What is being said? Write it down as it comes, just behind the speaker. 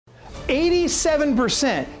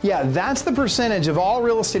87%. Yeah, that's the percentage of all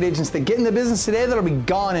real estate agents that get in the business today that'll be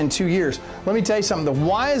gone in 2 years. Let me tell you something.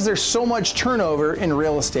 Why is there so much turnover in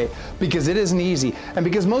real estate? Because it isn't easy. And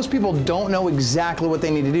because most people don't know exactly what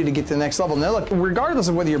they need to do to get to the next level. Now look, regardless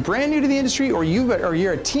of whether you're brand new to the industry or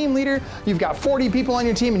you're a team leader, you've got 40 people on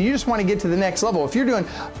your team and you just want to get to the next level. If you're doing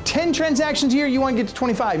 10 transactions a year, you want to get to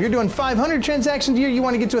 25. You're doing 500 transactions a year, you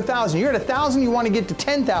want to get to 1,000. You're at 1,000, you want to get to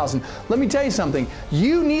 10,000. Let me tell you something.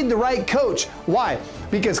 You need the right coach. Why?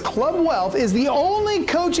 Because Club Wealth is the only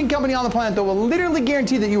coaching company on the planet that will literally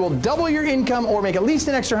guarantee that you will double your income or make at least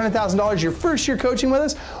an extra $100,000 your first year coaching with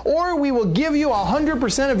us, or we will give you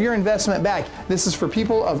 100% of your investment back. This is for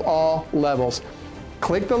people of all levels.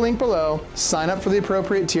 Click the link below, sign up for the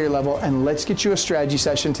appropriate tier level, and let's get you a strategy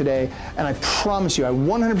session today. And I promise you, I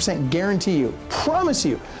 100% guarantee you, promise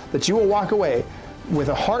you, that you will walk away with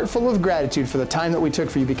a heart full of gratitude for the time that we took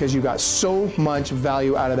for you because you got so much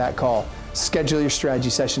value out of that call. Schedule your strategy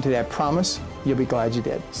session today. I promise you'll be glad you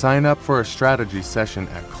did. Sign up for a strategy session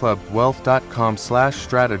at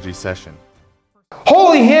clubwealth.com/strategy session.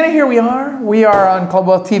 Holy Hannah, here we are. We are on Club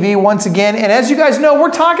Wealth TV once again. And as you guys know,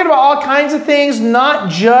 we're talking about all kinds of things, not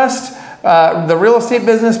just the real estate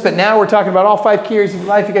business, but now we're talking about all 5 key areas of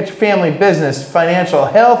life. You got your family, business, financial,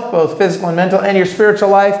 health, both physical and mental, and your spiritual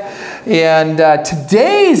life. And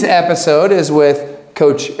today's episode is with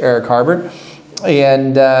Coach Erick Harbert.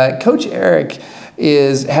 And Coach Erick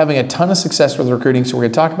is having a ton of success with recruiting, so we're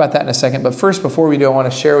going to talk about that in a second. But first, before we do, I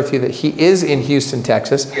want to share with you that he is in Houston,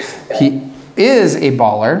 Texas. He is a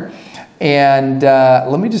baller. And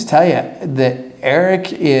let me just tell you that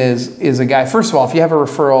Erick is a guy. First of all, if you have a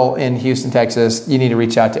referral in Houston, Texas, you need to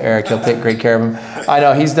reach out to Erick. He'll take great care of him. I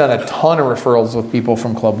know he's done a ton of referrals with people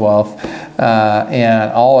from Club Wealth,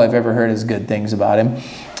 and all I've ever heard is good things about him.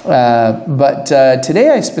 But today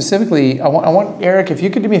I want Erick, if you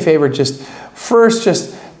could do me a favor, just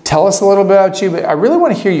tell us a little bit about you, but I really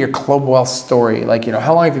want to hear your Club Wealth story. Like,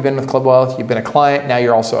 how long have you been with Club Wealth? You've been a client, now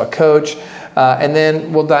you're also a coach, and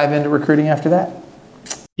then we'll dive into recruiting after that.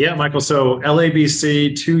 Yeah, Michael. So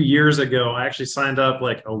LABC 2 years ago, I actually signed up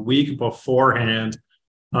like a week beforehand.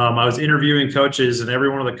 I was interviewing coaches and every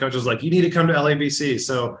one of the coaches was like, you need to come to LABC.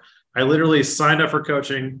 So I literally signed up for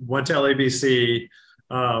coaching, went to LABC,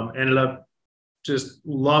 ended up just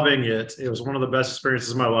loving it. It was one of the best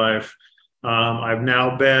experiences of my life. I've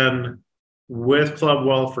now been with Club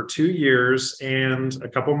Wealth for 2 years and a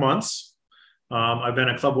couple months. I've been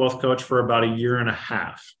a Club Wealth coach for about a year and a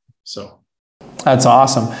half. So that's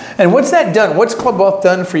awesome. And what's that done? What's Club Wealth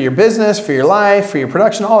done for your business, for your life, for your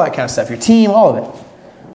production, all that kind of stuff, your team, all of it?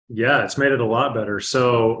 Yeah, it's made it a lot better.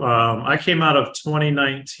 So I came out of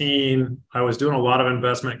 2019. I was doing a lot of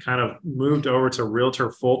investment, kind of moved over to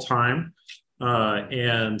realtor full-time.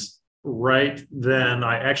 And right then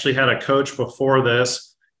I actually had a coach before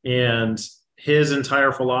this, and his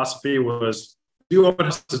entire philosophy was do open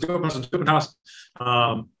houses, do open houses, do open houses.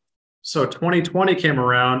 So 2020 came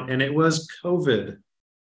around and it was COVID.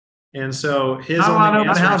 And so his only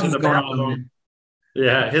answer to the problem,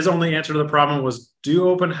 his only answer to the problem was do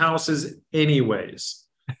open houses anyways.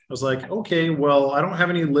 I was like, okay, well, I don't have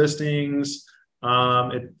any listings.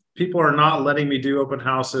 People are not letting me do open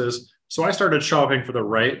houses. So I started shopping for the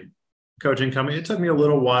right coaching company. It took me a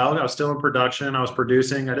little while. I was still in production. I was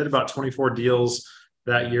producing. I did about 24 deals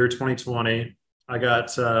that year, 2020. I got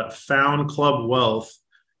found Club Wealth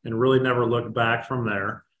and really never looked back from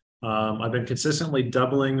there. I've been consistently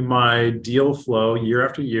doubling my deal flow year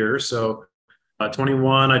after year. So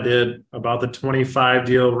 21, I did about the 25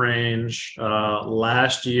 deal range.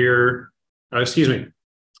 Last year,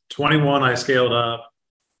 21, I scaled up.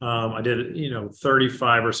 I did,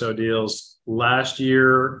 35 or so deals. Last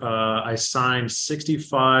year, I signed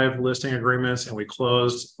 65 listing agreements and we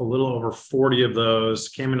closed a little over 40 of those.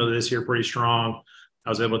 Came into this year pretty strong. I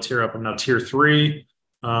was able to tier up. I'm now tier 3.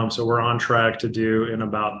 So we're on track to do in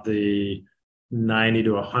about the 90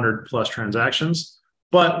 to 100 plus transactions.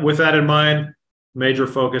 But with that in mind, major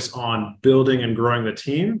focus on building and growing the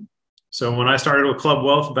team. So when I started with Club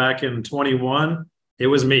Wealth back in 21, it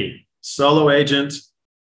was me, solo agent,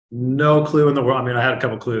 no clue in the world. I mean, I had a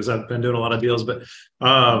couple clues. I've been doing a lot of deals, but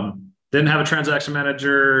didn't have a transaction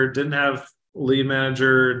manager, didn't have lead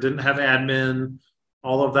manager, didn't have admin.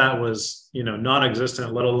 All of that was,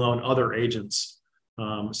 non-existent, let alone other agents.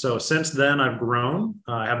 So since then, I've grown.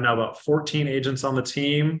 I have now about 14 agents on the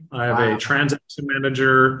team. I have a transaction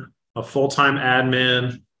manager, a full-time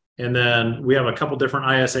admin, and then we have a couple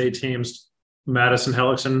different ISA teams. Madison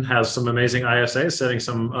Hellickson has some amazing ISAs, setting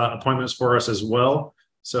some appointments for us as well.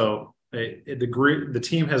 So the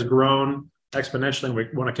team has grown exponentially, and we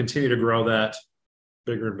want to continue to grow that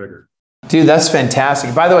bigger and bigger. Dude, that's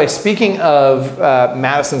fantastic. By the way, speaking of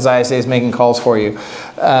Madison's ISAs making calls for you,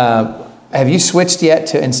 have you switched yet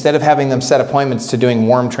to, instead of having them set appointments, to doing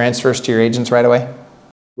warm transfers to your agents right away?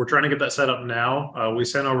 We're trying to get that set up now. We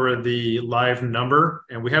sent over the live number,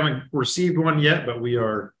 and we haven't received one yet, but we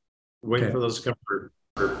are waiting for those to come through.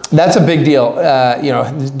 That's a big deal.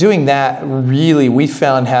 Doing that really, we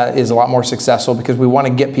found is a lot more successful because we want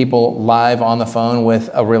to get people live on the phone with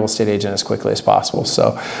a real estate agent as quickly as possible.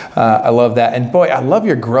 So I love that. And boy, I love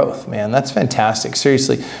your growth, man. That's fantastic.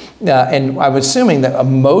 Seriously. And I'm assuming that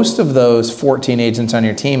most of those 14 agents on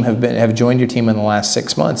your team have joined your team in the last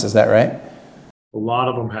 6 months. Is that right? A lot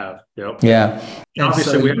of them have. Yep. Yeah.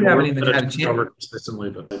 Obviously, so we haven't even had a chance. Consistently,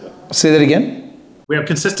 but say that again. We have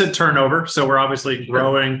consistent turnover, so we're obviously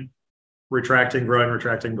growing, retracting,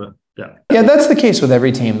 but yeah. Yeah, that's the case with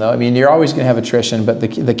every team, though. I mean, you're always going to have attrition, but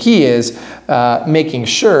the key is making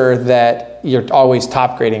sure that you're always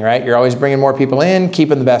top grading, right? You're always bringing more people in,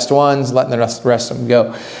 keeping the best ones, letting the rest of them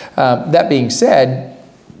go. That being said,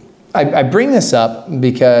 I bring this up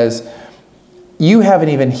because you haven't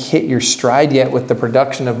even hit your stride yet with the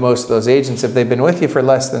production of most of those agents. If they've been with you for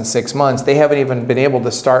less than 6 months, they haven't even been able to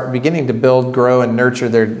start beginning to build, grow, and nurture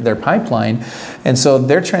their pipeline. And so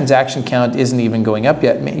their transaction count isn't even going up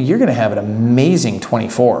yet. You're going to have an amazing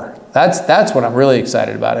 24. That's what I'm really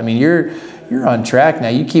excited about. I mean, you're on track now.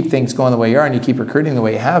 You keep things going the way you are and you keep recruiting the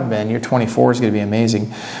way you have been, your 24 is going to be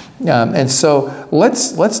amazing. And so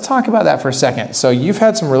let's talk about that for a second. So you've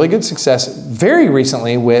had some really good success very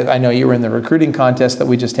recently with, I know you were in the recruiting contest that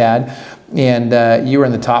we just had, and you were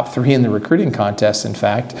in the top 3 in the recruiting contest, in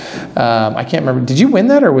fact. I can't remember. Did you win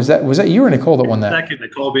that, or was that you or Nicole that won that? Second,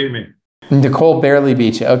 Nicole beat me. Nicole barely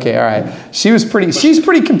beat you. Okay, all right. She's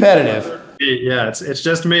pretty competitive. Yeah, it's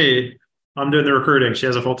just me. I'm doing the recruiting. She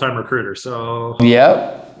has a full-time recruiter, so...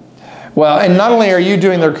 Yep. Well, and not only are you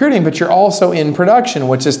doing the recruiting, but you're also in production,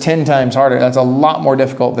 which is 10 times harder. That's a lot more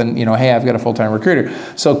difficult than, hey, I've got a full-time recruiter.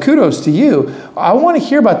 So kudos to you. I want to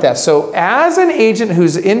hear about that. So as an agent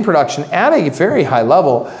who's in production at a very high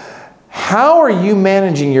level, how are you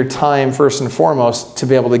managing your time first and foremost to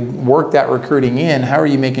be able to work that recruiting in? How are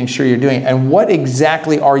you making sure you're doing it? And what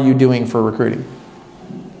exactly are you doing for recruiting?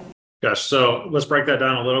 Gosh, so let's break that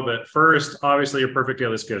down a little bit. First, obviously, your perfect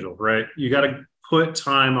daily schedule, right? You got to put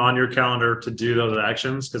time on your calendar to do those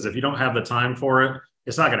actions, because if you don't have the time for it,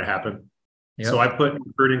 it's not going to happen. Yep. So I put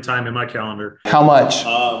recruiting time in my calendar. How much?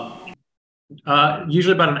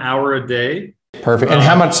 Usually about an hour a day. Perfect. And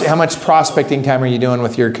how much prospecting time are you doing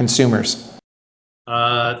with your consumers?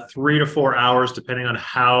 3 to 4 hours, depending on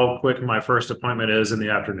how quick my first appointment is in the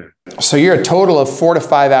afternoon. So you're a total of 4 to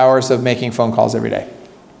 5 hours of making phone calls every day.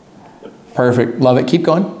 Perfect. Love it. Keep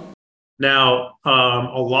going. Now,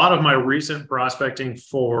 a lot of my recent prospecting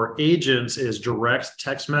for agents is direct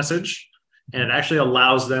text message, and it actually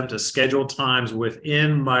allows them to schedule times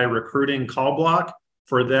within my recruiting call block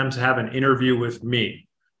for them to have an interview with me.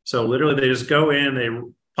 So literally they just go in, they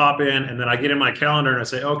pop in, and then I get in my calendar and I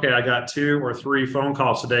say, okay, I got 2 or 3 phone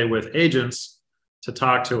calls today with agents to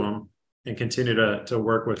talk to them and continue to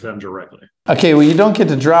work with them directly. Okay, well, you don't get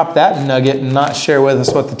to drop that nugget and not share with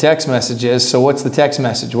us what the text message is. So what's the text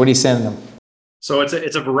message? What are you sending them? So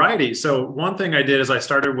it's a variety. So one thing I did is I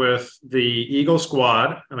started with the Eagle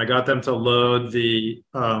Squad, and I got them to load the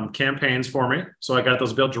campaigns for me. So I got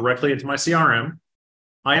those built directly into my CRM.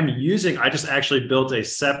 I just actually built a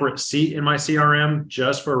separate seat in my CRM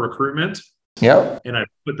just for recruitment. Yep. And I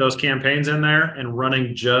put those campaigns in there and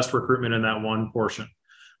running just recruitment in that one portion.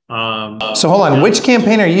 So hold on, which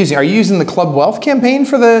campaign are you using? Are you using the Club Wealth campaign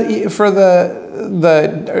for the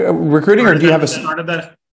recruiting, or do you have a started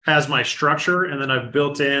that as my structure, and then I've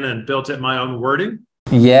built it my own wording?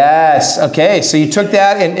 Yes. Okay. So you took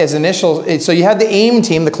that and as initial. So you had the AIM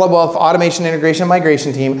team, the Club Wealth Automation Integration and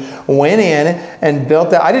Migration team, went in and built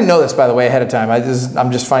that. I didn't know this, by the way, ahead of time.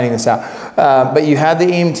 I'm just finding this out. But you had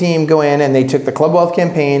the AIM team go in and they took the Club Wealth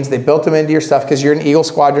campaigns. They built them into your stuff because you're an Eagle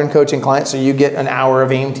Squadron coaching client, so you get an hour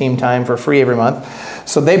of AIM team time for free every month.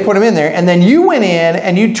 So they put them in there, and then you went in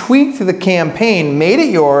and you tweaked the campaign, made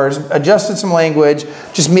it yours, adjusted some language,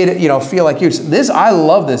 just made it feel like you. I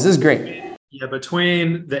love this. This is great. Yeah,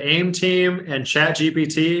 between the AIM team and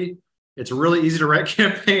ChatGPT, it's really easy to write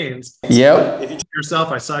campaigns. Yep. If you do it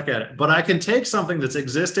yourself, I suck at it. But I can take something that's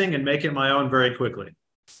existing and make it my own very quickly.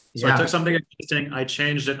 So I took something existing, I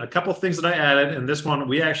changed it. A couple of things that I added, and this one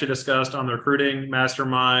we actually discussed on the recruiting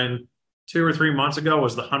mastermind 2 or 3 months ago,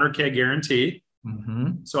 was the 100K guarantee.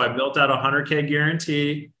 Mm-hmm. So I built out a 100K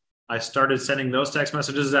guarantee. I started sending those text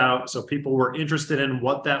messages out, so people were interested in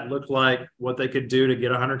what that looked like, what they could do to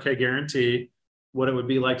get a 100K guarantee, what it would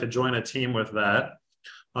be like to join a team with that.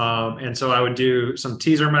 And so I would do some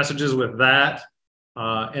teaser messages with that.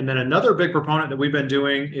 And then another big proponent that we've been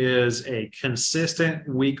doing is a consistent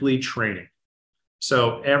weekly training.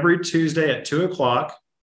 So every Tuesday at 2:00,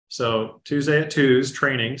 so Tuesday at 2's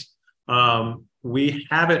trainings, we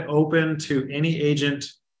have it open to any agent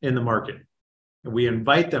in the market. And we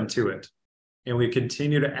invite them to it. And we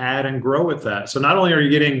continue to add and grow with that. So not only are you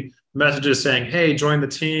getting messages saying, hey, join the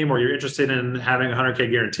team, or you're interested in having a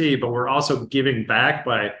 100K guarantee, but we're also giving back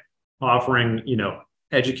by offering,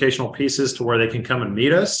 educational pieces to where they can come and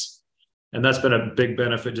meet us. And that's been a big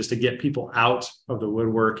benefit, just to get people out of the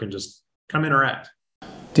woodwork and just come interact.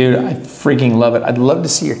 Dude, I freaking love it. I'd love to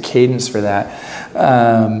see your cadence for that.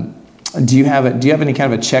 Do you have any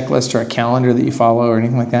kind of a checklist or a calendar that you follow or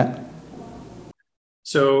anything like that?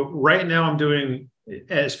 So right now I'm doing,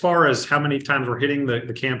 as far as how many times we're hitting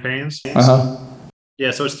the campaigns.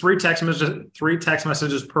 Yeah, so it's 3 text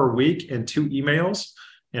messages per week and 2 emails,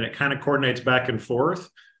 and it kind of coordinates back and forth,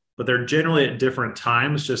 but they're generally at different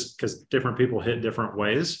times just because different people hit different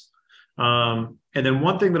ways. And then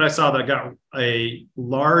one thing that I saw that got a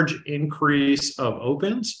large increase of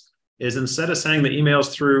opens is, instead of sending the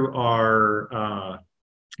emails through our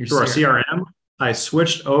CRM, I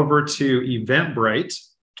switched over to Eventbrite,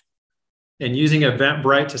 and using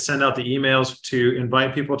Eventbrite to send out the emails to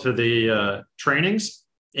invite people to the trainings,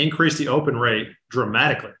 increased the open rate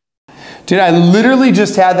dramatically. Dude, I literally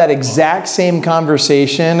just had that exact same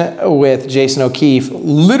conversation with Jason O'Keefe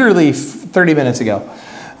literally 30 minutes ago.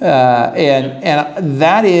 And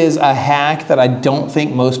that is a hack that I don't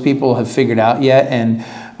think most people have figured out yet. And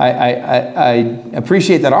I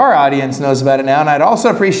appreciate that our audience knows about it now. And I'd also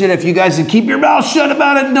appreciate it if you guys would keep your mouth shut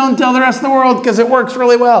about it and don't tell the rest of the world, because it works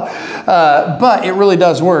really well. But it really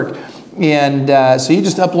does work. And so you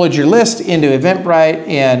just upload your list into Eventbrite,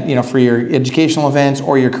 and for your educational events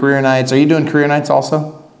or your career nights. Are you doing career nights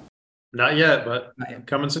also? Not yet, but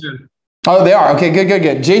coming soon. Oh, they are. Okay,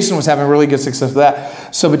 good. Jason was having really good success with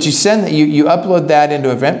that. So, but you upload that into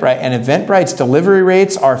Eventbrite, and Eventbrite's delivery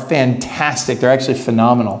rates are fantastic. They're actually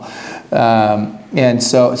phenomenal. And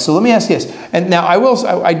so let me ask you this. And now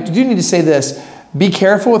I do need to say this. Be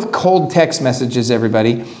careful with cold text messages,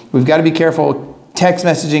 everybody. We've got to be careful text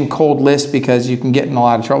messaging cold lists, because you can get in a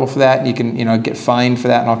lot of trouble for that, and you can get fined for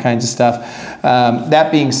that and all kinds of stuff.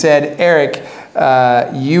 That being said, Erick,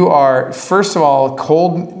 you are, first of all,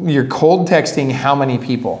 you're cold texting how many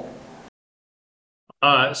people?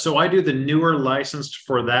 So I do the newer licensed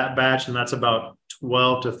for that batch, and that's about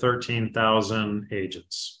 12 to 13,000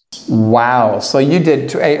 agents. Wow. So are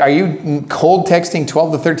you cold texting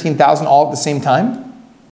 12 to 13,000 all at the same time?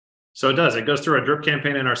 So it does. It goes through a drip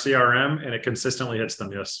campaign in our CRM, and it consistently hits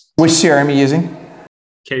them, yes. Which CRM are you using?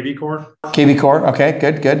 KV Core. KV Core. Okay,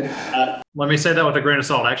 good. Let me say that with a grain of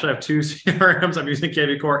salt. I actually have 2 CRMs. I'm using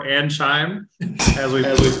KV Core and Chime as we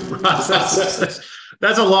process this.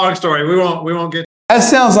 That's a long story. We won't get. That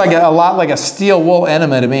sounds like a lot like a steel wool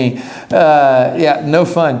enema to me. Yeah, no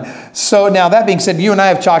fun. So now that being said, you and I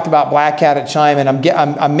have talked about Black Cat at Chime, and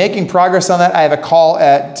I'm making progress on that. I have a call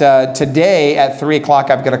at today at 3:00.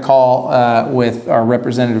 I've got a call with our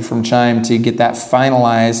representative from Chime to get that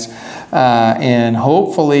finalized, and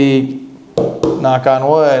hopefully, knock on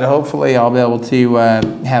wood, hopefully I'll be able to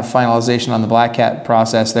have finalization on the Black Cat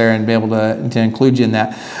process there and be able to include you in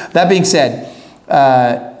that. That being said,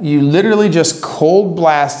 you literally just cold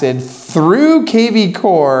blasted through KV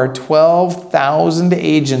Core 12,000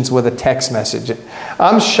 agents with a text message.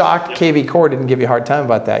 I'm shocked KV Core didn't give you a hard time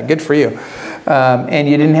about that. Good for you. And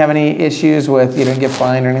you didn't have any issues with, you didn't get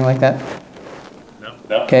fined or anything like that?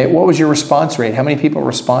 No. Okay, what was your response rate? How many people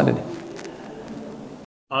responded?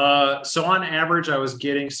 So on average, I was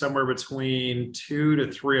getting somewhere between 2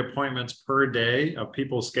 to 3 appointments per day of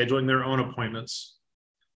people scheduling their own appointments.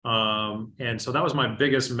 And so that was my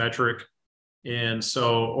biggest metric. And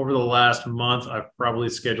so over the last month, I've probably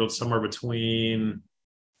scheduled somewhere between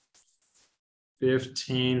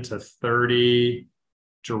 15 to 30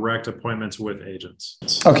 direct appointments with agents.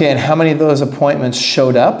 Okay, and how many of those appointments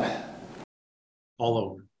showed up? All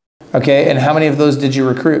of them. Okay, and how many of those did you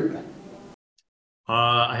recruit?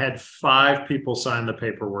 I had 5 people sign the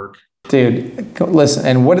paperwork. Dude, listen,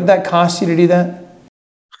 and what did that cost you to do that?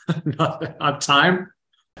 On time.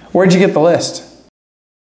 Where'd you get the list?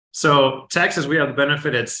 So Texas, we have the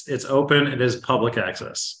benefit. It's open. It is public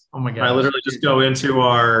access. Oh my God. I literally just go into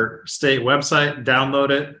our state website,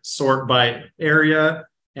 download it, sort by area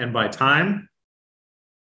and by time.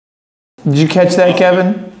 Did you catch that,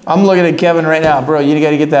 Kevin? I'm looking at Kevin right now. Bro, you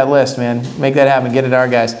got to get that list, man. Make that happen. Get it to our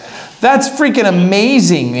guys. That's freaking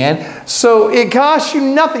amazing, man. So it costs you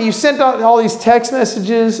nothing. You sent out all these text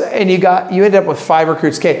messages and you ended up with 5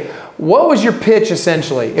 recruits. Okay, what was your pitch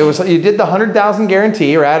essentially? It was, you did the 100,000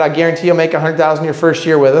 guarantee, right? I guarantee you'll make 100,000 your first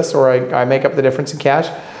year with us, or I make up the difference in cash.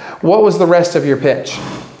 What was the rest of your pitch?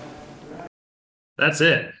 That's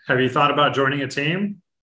it. Have you thought about joining a team?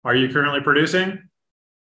 Are you currently producing?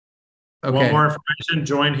 Okay. Want more information?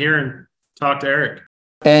 Join here and talk to Eric.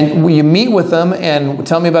 And will you meet with them, and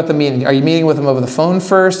tell me about the meeting. Are you meeting with them over the phone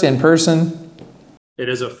first, in person? It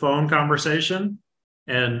is a phone conversation.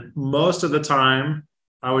 And most of the time,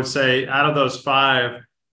 I would say out of those 5,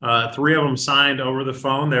 3 of them signed over the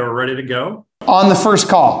phone. They were ready to go. On the first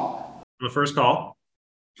call? On the first call.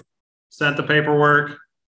 Sent the paperwork,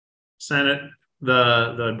 sent it,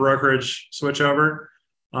 the brokerage switch over.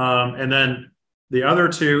 And then the other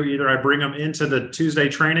 2, either I bring them into the Tuesday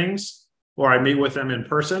trainings or I meet with them in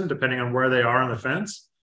person, depending on where they are on the fence.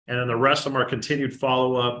 And then the rest of them are continued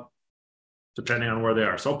follow-up, depending on where they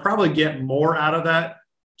are. So I'll probably get more out of that,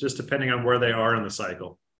 just depending on where they are in the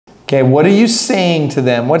cycle. Okay, what are you saying to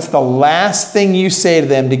them? What's the last thing you say to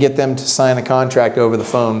them to get them to sign a contract over the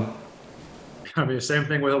phone? I mean, same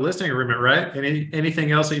thing with a listing agreement, right?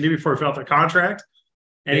 Anything else that you do before you fill out the contract?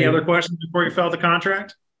 Any other questions before you fill out the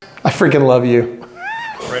contract? I freaking love you.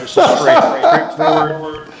 Right, it's just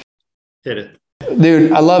straightforward. Hit it.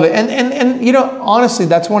 Dude, I love it. And you know, honestly,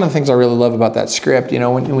 that's one of the things I really love about that script. You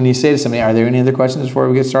know, when you say to somebody, are there any other questions before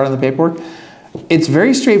we get started on the paperwork? It's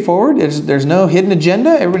very straightforward. There's no hidden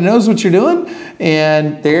agenda. Everybody knows what you're doing,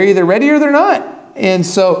 and they're either ready or they're not. And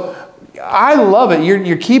so I love it.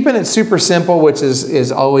 You're keeping it super simple, which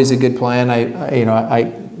is always a good plan.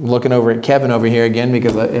 I looking over at Kevin over here again,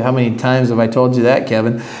 because how many times have I told you that,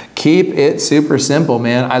 Kevin? Keep it super simple,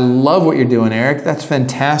 man. I love what you're doing, Eric. That's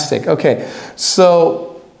fantastic. Okay,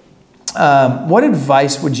 so what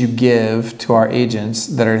advice would you give to our agents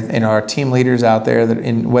that are, our team leaders out there,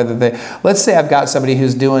 let's say I've got somebody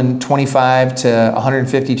who's doing 25 to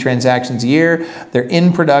 150 transactions a year. They're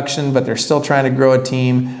in production, but they're still trying to grow a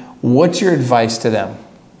team. What's your advice to them?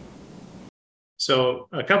 So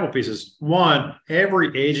a couple pieces. One,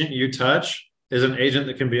 every agent you touch is an agent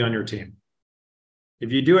that can be on your team.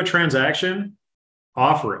 If you do a transaction,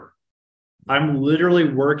 offer it. I'm literally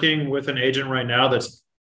working with an agent right now that's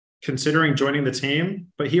considering joining the team,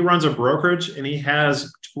 but he runs a brokerage and he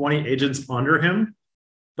has 20 agents under him,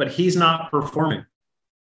 but he's not performing.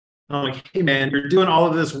 I'm like, hey man, you're doing all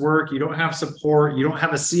of this work. You don't have support. You don't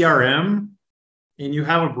have a CRM and you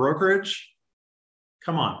have a brokerage.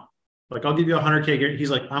 Come on. Like, I'll give you a 100K guarantee.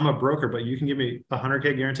 He's like, I'm a broker, but you can give me a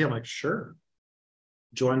 100K guarantee. I'm like, sure.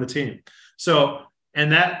 Join the team. So,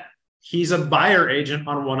 and that he's a buyer agent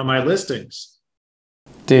on one of my listings.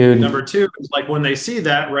 Dude. Number 2 is like when they see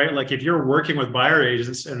that, right? Like if you're working with buyer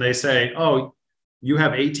agents and they say, oh, you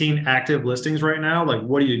have 18 active listings right now. Like,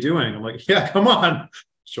 what are you doing? I'm like, yeah, come on,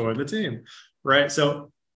 join the team. Right.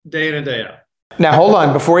 So day in and day out. Now, hold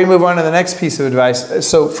on. Before we move on to the next piece of advice.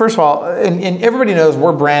 So first of all, and everybody knows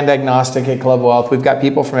we're brand agnostic at Club Wealth. We've got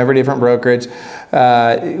people from every different brokerage.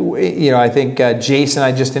 I think Jason,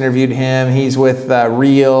 I just interviewed him. He's with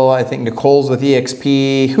Real. I think Nicole's with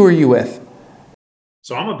EXP. Who are you with?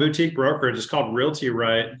 So I'm a boutique brokerage. It's called Realty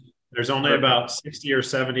Right. There's only about 60 or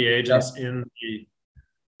 70 agents in the...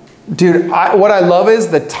 Dude, what I love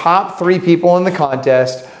is the top 3 people in the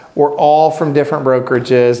contest were all from different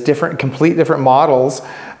brokerages, complete different models.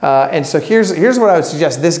 And so here's what I would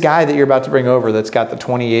suggest. This guy that you're about to bring over that's got the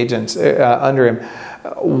 20 agents under him,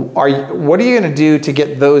 what are you going to do to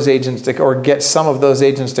get those agents or get some of those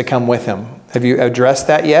agents to come with him? Have you addressed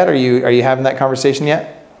that yet? Are you having that conversation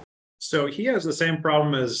yet? So he has the same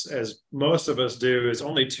problem as most of us do, is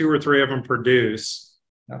only 2 or 3 of them produce.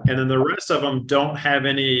 And then the rest of them don't have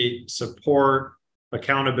any support,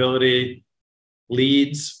 accountability,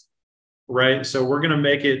 leads, right? So we're going to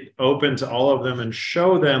make it open to all of them and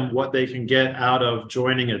show them what they can get out of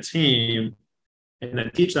joining a team, and then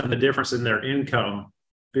teach them the difference in their income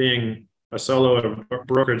being a solo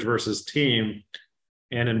brokerage versus team,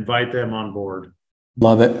 and invite them on board.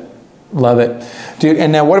 Love it. Love it. Dude,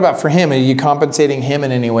 and now what about for him? Are you compensating him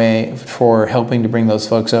in any way for helping to bring those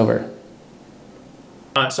folks over?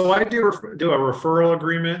 So I do a referral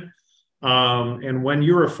agreement. And when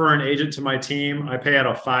you refer an agent to my team, I pay out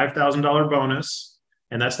a $5,000 bonus.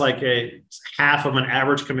 And that's like a half of an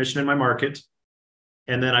average commission in my market.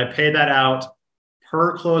 And then I pay that out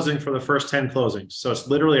per closing for the first 10 closings. So it's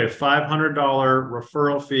literally a $500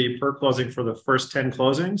 referral fee per closing for the first 10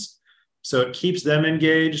 closings. So it keeps them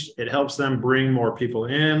engaged. It helps them bring more people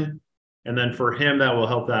in. And then for him, that will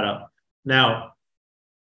help that out. Now,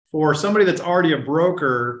 for somebody that's already a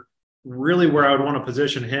broker, really where I would want to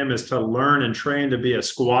position him is to learn and train to be a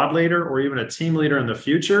squad leader or even a team leader in the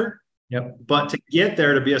future. Yep. But to get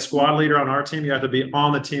there, to be a squad leader on our team, you have to be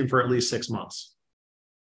on the team for at least 6 months.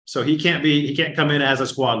 So he can't come in as a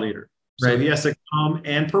squad leader. So he has to come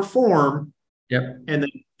and perform. Yep. And then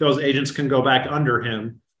those agents can go back under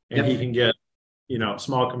him and he can get,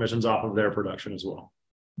 small commissions off of their production as well.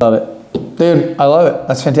 Love it. Dude, I love it.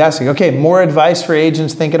 That's fantastic. Okay, more advice for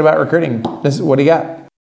agents thinking about recruiting. What do you got?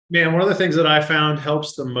 Man, one of the things that I found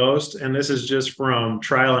helps the most, and this is just from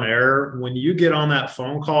trial and error, when you get on that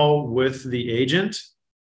phone call with the agent,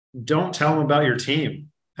 don't tell them about your team.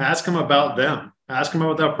 Ask them about them. Ask them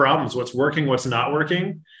about their problems, what's working, what's not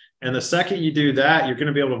working. And the second you do that, you're going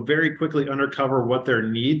to be able to very quickly uncover what their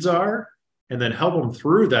needs are and then help them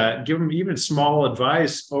through that, give them even small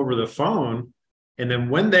advice over the phone. And then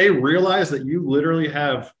when they realize that you literally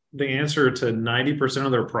have the answer to 90%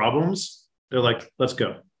 of their problems, they're like, let's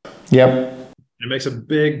go. Yep. It makes a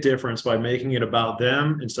big difference by making it about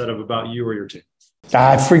them instead of about you or your team.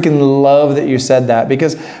 I freaking love that you said that,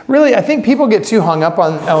 because really, I think people get too hung up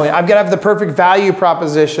on, I've got to have the perfect value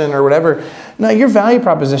proposition or whatever. No, your value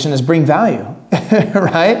proposition is bring value,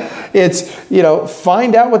 right? It's,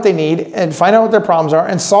 find out what they need and find out what their problems are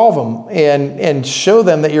and solve them and show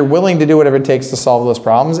them that you're willing to do whatever it takes to solve those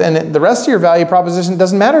problems. And the rest of your value proposition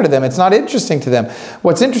doesn't matter to them. It's not interesting to them.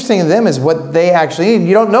 What's interesting to them is what they actually need.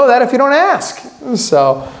 You don't know that if you don't ask.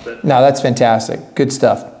 So, no, that's fantastic. Good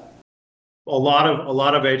stuff. A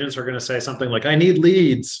lot of agents are going to say something like, I need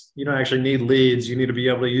leads. You don't actually need leads. You need to be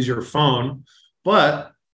able to use your phone. But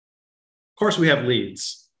of course we have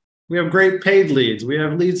leads. We have great paid leads. We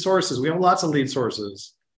have lead sources. We have lots of lead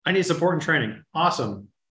sources. I need support and training. Awesome.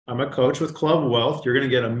 I'm a coach with Club Wealth. You're going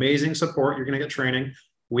to get amazing support. You're going to get training.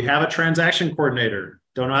 We have a transaction coordinator.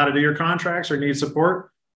 Don't know how to do your contracts or need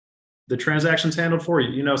support? The transaction's handled for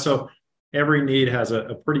you. So every need has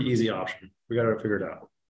a pretty easy option. We got to figure it out.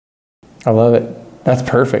 I love it. That's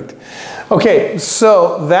perfect. Okay,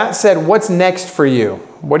 so that said, what's next for you?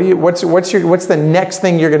 What's the next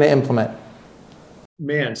thing you're going to implement?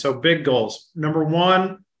 Man, so big goals. Number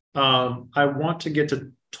one, I want to get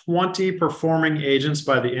to 20 performing agents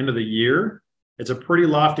by the end of the year. It's a pretty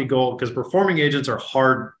lofty goal because performing agents are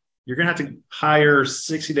hard. You're going to have to hire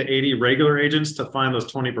 60 to 80 regular agents to find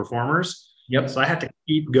those 20 performers. Yep. So I have to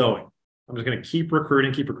keep going. I'm just going to keep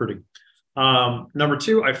recruiting. Number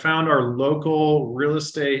two, I found our local real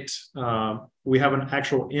estate. We have an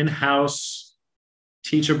actual in-house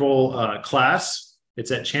teachable class. It's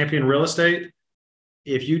at Champion Real Estate.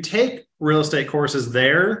 If you take real estate courses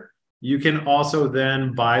there, you can also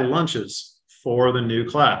then buy lunches for the new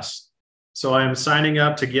class. So I am signing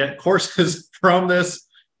up to get courses from this,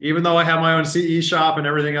 even though I have my own CE shop and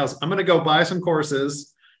everything else. I'm going to go buy some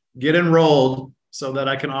courses, get enrolled so that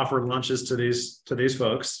I can offer lunches to these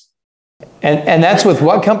folks. And that's with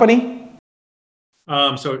what company?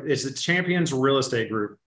 So it's the Champions Real Estate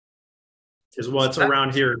Group is what's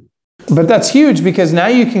around here. But that's huge because now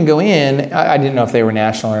you can go in. I didn't know if they were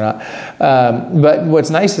national or not. But what's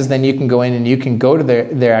nice is then you can go in and you can go to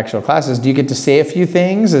their actual classes. Do you get to say a few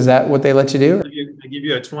things? Is that what they let you do? They give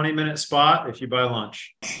you a 20-minute spot if you buy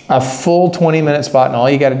lunch. A full 20-minute spot, and all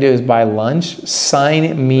you got to do is buy lunch.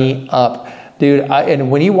 Sign me up. Dude, and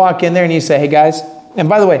when you walk in there and you say, hey guys, and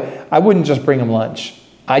by the way, I wouldn't just bring them lunch.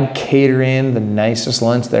 I'd cater in the nicest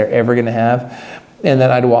lunch they're ever going to have. And then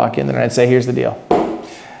I'd walk in there and I'd say, here's the deal.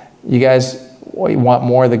 You guys want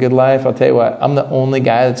more of the good life? I'll tell you what, I'm the only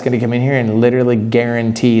guy that's going to come in here and literally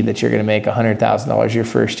guarantee that you're going to make $100,000 your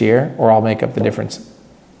first year, or I'll make up the difference.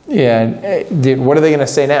 Yeah, dude, what are they going to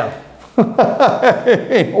say now?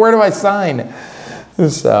 Where do I sign?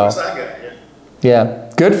 So,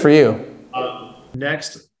 yeah, good for you.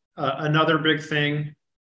 Next, another big thing.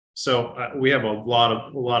 So we have a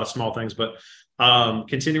lot of small things, but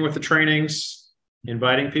continue with the trainings,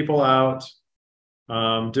 inviting people out.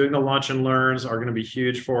 Doing the lunch and learns are going to be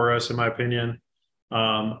huge for us, in my opinion.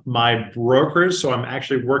 My brokers, so I'm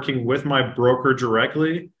actually working with my broker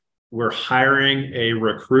directly. We're hiring a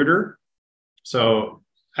recruiter. So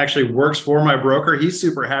actually works for my broker. He's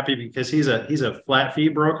super happy because he's a flat fee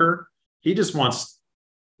broker. He just wants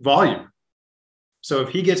volume. So if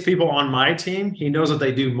he gets people on my team, he knows that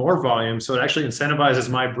they do more volume. So it actually incentivizes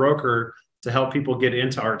my broker to help people get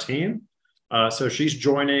into our team. So she's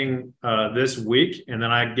joining this week, and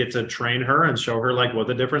then I get to train her and show her like what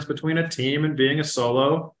the difference between a team and being a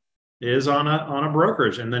solo is on a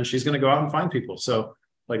brokerage. And then she's going to go out and find people. So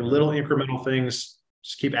like little incremental things,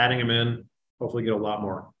 just keep adding them in, hopefully get a lot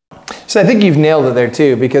more. So I think you've nailed it there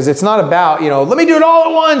too, because it's not about, let me do it all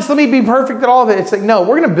at once. Let me be perfect at all of it. It's like, no,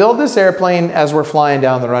 we're going to build this airplane as we're flying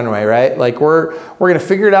down the runway, right? Like we're going to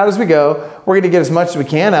figure it out as we go. We're going to get as much as we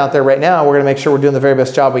can out there right now. We're going to make sure we're doing the very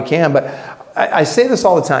best job we can. But I say this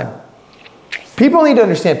all the time. People need to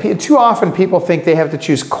understand, too often people think they have to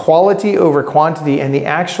choose quality over quantity, and the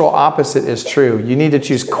actual opposite is true. You need to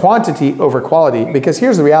choose quantity over quality, because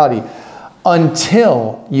here's the reality.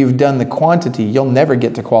 Until you've done the quantity, you'll never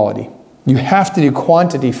get to quality. You have to do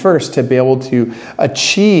quantity first to be able to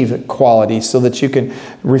achieve quality, so that you can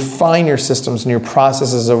refine your systems and your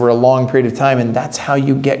processes over a long period of time, and that's how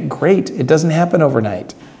you get great. It doesn't happen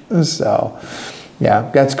overnight. So,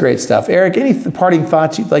 yeah, that's great stuff. Eric, any parting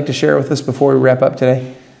thoughts you'd like to share with us before we wrap up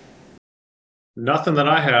today? Nothing that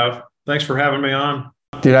I have. Thanks for having me on.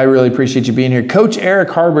 Dude, I really appreciate you being here. Coach Erick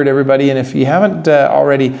Harbert, everybody. And if you haven't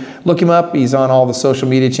already, look him up. He's on all the social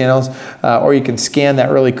media channels, or you can scan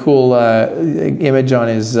that really cool image on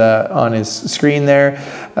his screen there.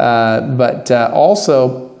 But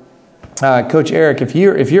also, Coach Erick, if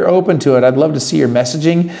you're open to it, I'd love to see your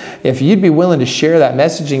messaging. If you'd be willing to share that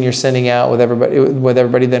messaging you're sending out with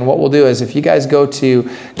everybody, then what we'll do is, if you guys go to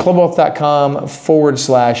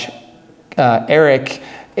clubwealth.com/Eric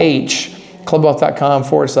H.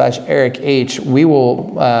 clubwealth.com/Eric H. We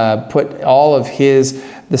will put all of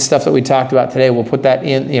the stuff that we talked about today. We'll put that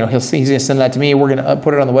in, he's going to send that to me. We're going to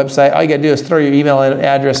put it on the website. All you got to do is throw your email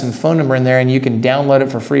address and phone number in there, and you can download it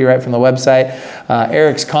for free right from the website.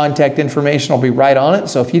 Eric's contact information will be right on it.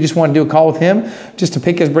 So if you just want to do a call with him just to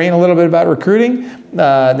pick his brain a little bit about recruiting,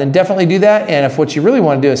 then definitely do that. And if what you really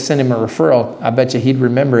want to do is send him a referral, I bet you he'd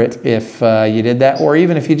remember it if you did that. Or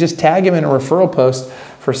even if you just tag him in a referral post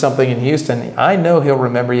for something in Houston, I know he'll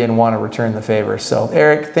remember you and want to return the favor. So,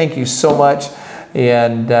 Eric, thank you so much,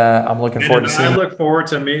 and I'm looking forward to seeing you. I look forward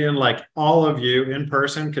to meeting all of you in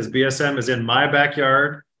person, because BSM is in my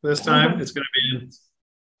backyard this time. It's going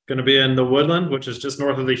to be in the Woodland, which is just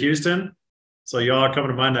north of the Houston. So y'all are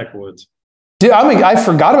coming to my neck of woods. Dude, I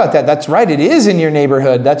forgot about that. That's right. It is in your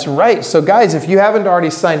neighborhood. That's right. So guys, if you haven't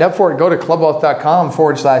already signed up for it, go to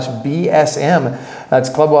clubwealth.com/BSM.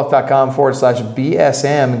 That's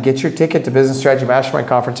clubwealth.com/BSM. Get your ticket to Business Strategy Mastermind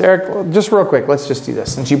Conference. Eric, just real quick, let's just do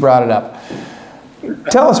this since you brought it up.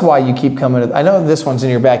 Tell us why you keep coming. I know this one's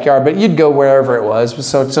in your backyard, but you'd go wherever it was.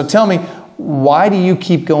 So tell me, why do you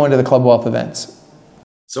keep going to the Club Wealth events?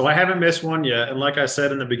 So I haven't missed one yet. And like I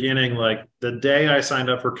said in the beginning, the day I signed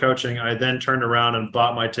up for coaching, I then turned around and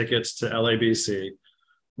bought my tickets to LABC.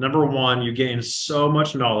 Number one, you gain so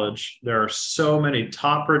much knowledge. There are so many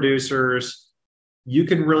top producers. You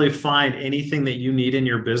can really find anything that you need in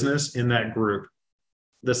your business in that group.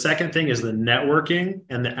 The second thing is the networking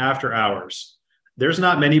and the after hours. There's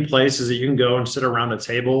not many places that you can go and sit around a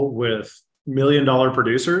table with $1 million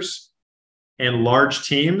producers and large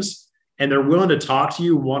teams, and they're willing to talk to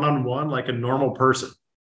you one-on-one like a normal person.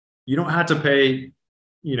 You don't have to pay,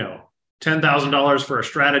 $10,000 for a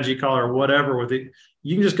strategy call or whatever with it.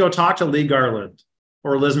 You can just go talk to Lee Garland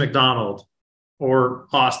or Liz McDonald or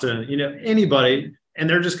Austin, anybody, and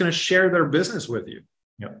they're just going to share their business with you.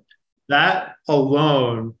 Yep. That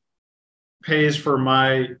alone pays for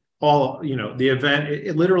the event.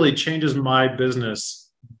 It literally changes my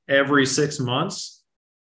business every 6 months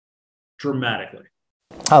dramatically.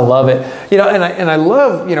 I love it. And I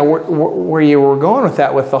love, where you were going with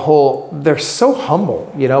that, with the whole, they're so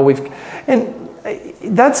humble, and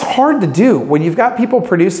that's hard to do when you've got people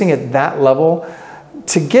producing at that level.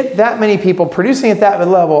 To get that many people producing at that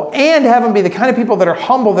level and have them be the kind of people that are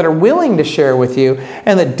humble, that are willing to share with you,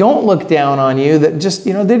 and that don't look down on you, that just,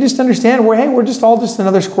 they just understand we're just all just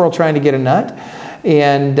another squirrel trying to get a nut.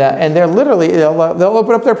 And they're literally, they'll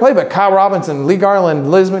open up their playbook. Kyle Robinson, Lee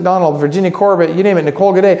Garland, Liz McDonald, Virginia Corbett, you name it,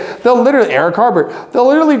 Nicole Godet. Erick Harbert. They'll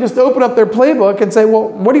literally just open up their playbook and say, well,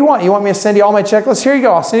 what do you want? You want me to send you all my checklists? Here you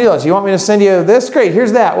go. I'll send you those. You want me to send you this? Great.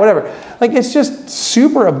 Here's that. Whatever. It's just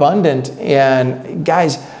super abundant. And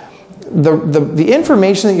guys, the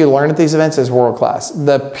information that you learn at these events is world class.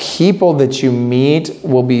 The people that you meet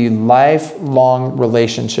will be lifelong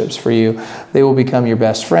relationships for you. They will become your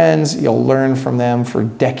best friends. You'll learn from them for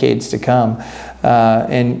decades to come.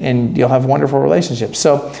 And you'll have wonderful relationships.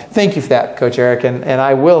 So thank you for that, Coach Eric. And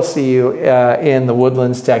I will see you in the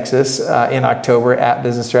Woodlands, Texas in October at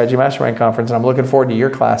Business Strategy Mastermind Conference. And I'm looking forward to your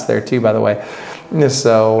class there too, by the way.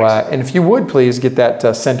 So, and if you would please get that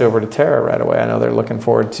sent over to Tara right away. I know they're looking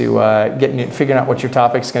forward to figuring out what your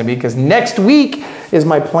topic's going to be, because next week is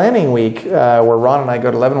my planning week, where Ron and I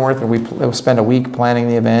go to Leavenworth and we spend a week planning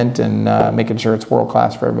the event and making sure it's world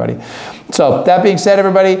class for everybody. So that being said,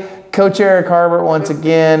 everybody, Coach Erick Harbert once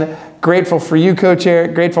again. Grateful for you, Coach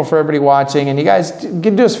Erick. Grateful for everybody watching. And you guys,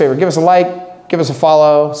 do us a favor. Give us a like, give us a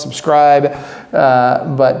follow, subscribe.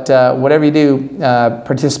 But whatever you do,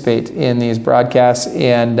 participate in these broadcasts.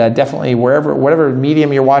 And definitely whatever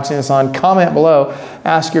medium you're watching this on, comment below.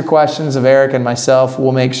 Ask your questions of Erick and myself.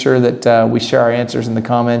 We'll make sure that we share our answers in the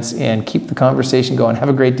comments and keep the conversation going. Have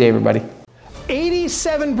a great day, everybody.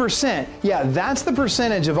 87%. Yeah, that's the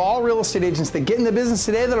percentage of all real estate agents that get in the business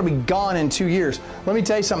today that'll be gone in 2 years. Let me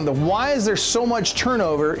tell you something. Why is there so much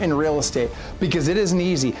turnover in real estate? Because it isn't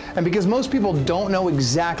easy. And because most people don't know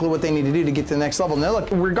exactly what they need to do to get to the next level. Now look,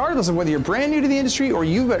 regardless of whether you're brand new to the industry or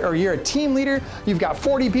you're a team leader, you've got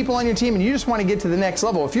 40 people on your team and you just want to get to the next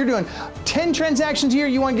level. If you're doing 10 transactions a year,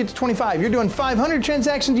 you want to get to 25. You're doing 500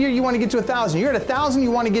 transactions a year, you want to get to 1,000. You're at 1,000,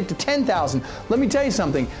 you want to get to 10,000. Let me tell you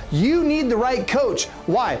something. You need the right coach.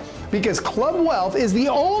 Why? Because Club Wealth is the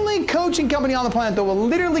only coaching company on the planet that will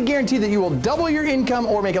literally guarantee that you will double your income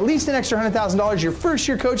or make at least an extra $100,000 your first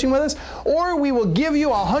year coaching with us, or we will give you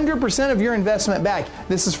 100% of your investment back.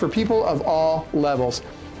 This is for people of all levels.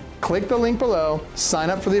 Click the link below,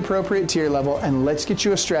 sign up for the appropriate tier level, and let's get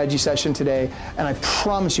you a strategy session today. And I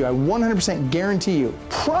promise you, I 100% guarantee you,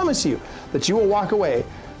 promise you that you will walk away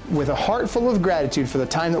with a heart full of gratitude for the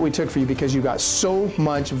time that we took for you because you got so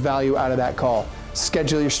much value out of that call.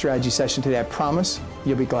 Schedule your strategy session today. I promise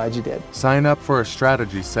you'll be glad you did. Sign up for a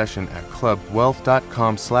strategy session at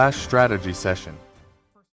clubwealth.com/strategy session.